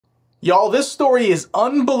Y'all, this story is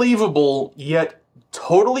unbelievable, yet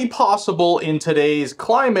totally possible in today's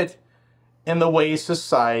climate and the way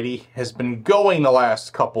society has been going the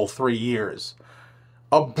last couple, 3 years.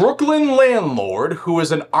 A Brooklyn landlord who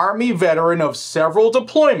is an Army veteran of several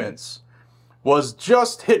deployments was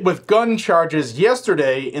just hit with gun charges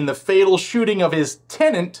yesterday in the fatal shooting of his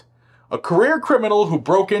tenant, a career criminal who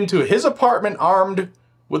broke into his apartment armed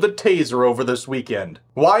with a taser over this weekend.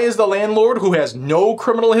 Why is the landlord who has no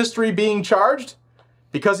criminal history being charged?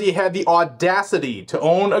 Because he had the audacity to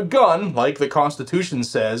own a gun, like the Constitution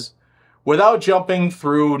says, without jumping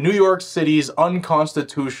through New York City's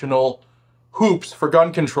unconstitutional hoops for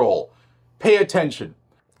gun control. Pay attention.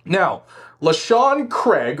 Now, LaShawn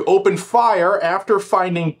Craig opened fire after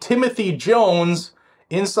finding Timothy Jones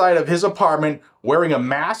inside of his apartment wearing a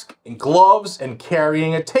mask and gloves and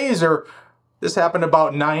carrying a taser. This happened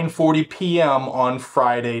about 9:40 p.m. on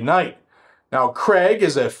Friday night. Now, Craig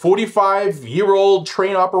is a 45-year-old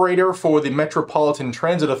train operator for the Metropolitan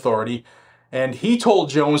Transit Authority, and he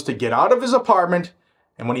told Jones to get out of his apartment,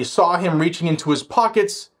 and when he saw him reaching into his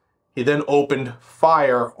pockets, he then opened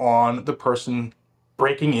fire on the person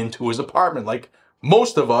breaking into his apartment, like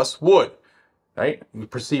most of us would, right? We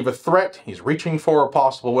perceive a threat, he's reaching for a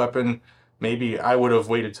possible weapon. Maybe I would have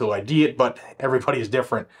waited till I did it, but everybody's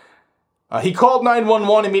different. He called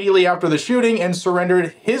 911 immediately after the shooting and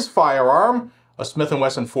surrendered his firearm, a Smith &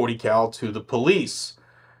 Wesson .40 cal, to the police.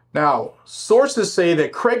 Now, sources say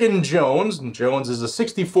that Craig and Jones is a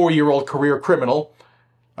 64-year-old career criminal,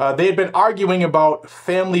 they had been arguing about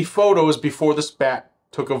family photos before the spat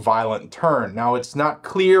took a violent turn. Now, it's not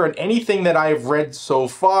clear in anything that I've read so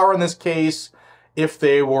far in this case if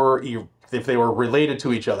they were related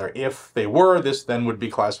to each other. If they were, this then would be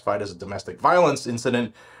classified as a domestic violence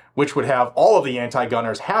incident, which would have all of the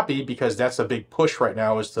anti-gunners happy, because that's a big push right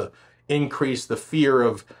now, is to increase the fear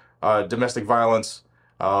of domestic violence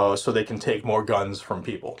so they can take more guns from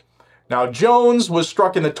people. Now, Jones was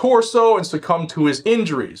struck in the torso and succumbed to his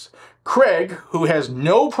injuries. Craig, who has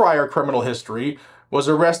no prior criminal history, was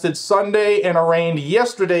arrested Sunday and arraigned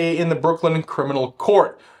yesterday in the Brooklyn Criminal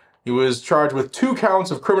Court. He was charged with 2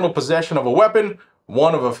 counts of criminal possession of a weapon.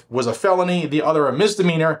 One was a felony, the other a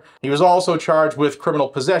misdemeanor. He was also charged with criminal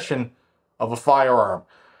possession of a firearm.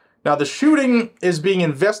 Now, the shooting is being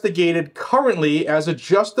investigated currently as a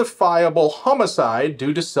justifiable homicide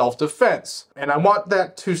due to self-defense. And I want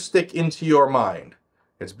that to stick into your mind.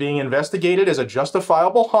 It's being investigated as a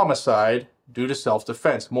justifiable homicide due to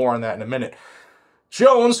self-defense. More on that in a minute.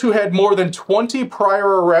 Jones, who had more than 20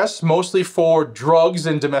 prior arrests, mostly for drugs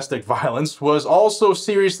and domestic violence, was also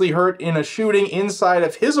seriously hurt in a shooting inside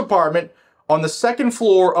of his apartment on the 2nd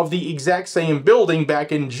floor of the exact same building back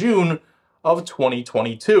in June of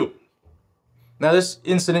 2022. Now, this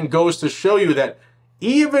incident goes to show you that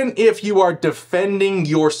even if you are defending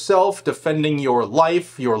yourself, defending your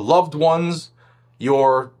life, your loved ones,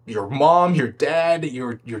 your mom, your dad,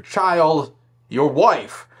 your child, your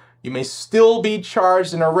wife, you may still be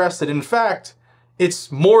charged and arrested. In fact,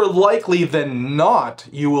 it's more likely than not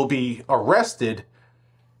you will be arrested,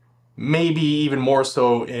 maybe even more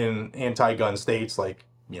so in anti-gun states like,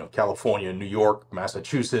 California, New York,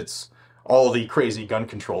 Massachusetts, all the crazy gun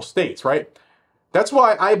control states, right? That's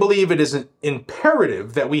why I believe it is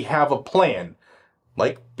imperative that we have a plan,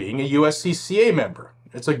 like being a USCCA member.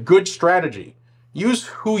 It's a good strategy. Use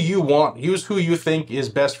who you want, use who you think is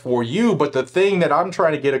best for you, but the thing that I'm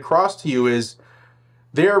trying to get across to you is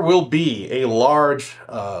there will be a large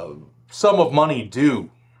sum of money due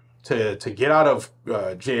to get out of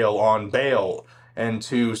jail on bail and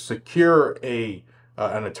to secure an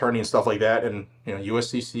attorney and stuff like that, and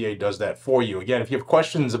USCCA does that for you. Again, if you have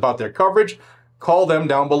questions about their coverage, call them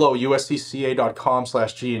down below,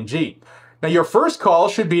 uscca.com/GNG. Now, your first call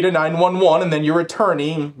should be to 911 and then your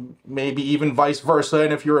attorney, maybe even vice versa.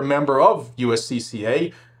 And if you're a member of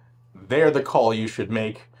USCCA, they're the call you should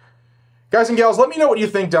make. Guys and gals, let me know what you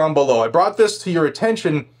think down below. I brought this to your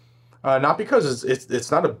attention not because it's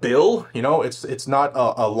not a bill, it's not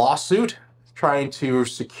a lawsuit trying to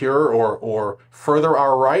secure or further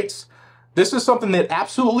our rights. This is something that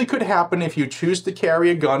absolutely could happen if you choose to carry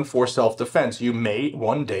a gun for self-defense. You may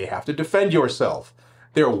one day have to defend yourself.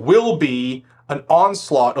 There will be an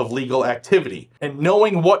onslaught of legal activity. And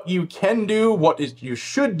knowing what you can do, you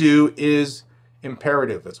should do, is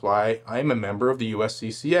imperative. That's why I'm a member of the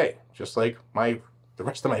USCCA, just like the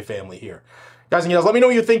rest of my family here. Guys and gals, let me know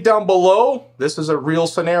what you think down below. This is a real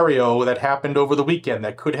scenario that happened over the weekend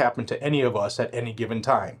that could happen to any of us at any given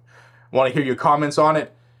time. I want to hear your comments on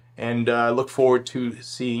it, and look forward to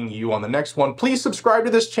seeing you on the next one. Please subscribe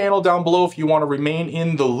to this channel down below if you want to remain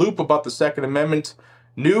in the loop about the Second Amendment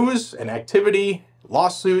news and activity,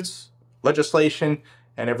 lawsuits, legislation,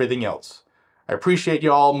 and everything else. I appreciate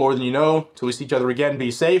you all more than you know. Till we see each other again,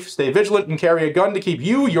 be safe, stay vigilant, and carry a gun to keep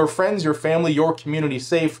you, your friends, your family, your community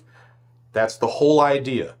safe. That's the whole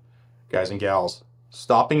idea, guys and gals.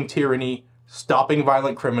 Stopping tyranny, stopping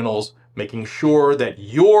violent criminals, making sure that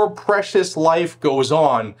your precious life goes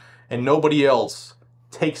on and nobody else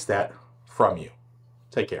takes that from you.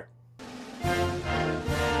 Take care.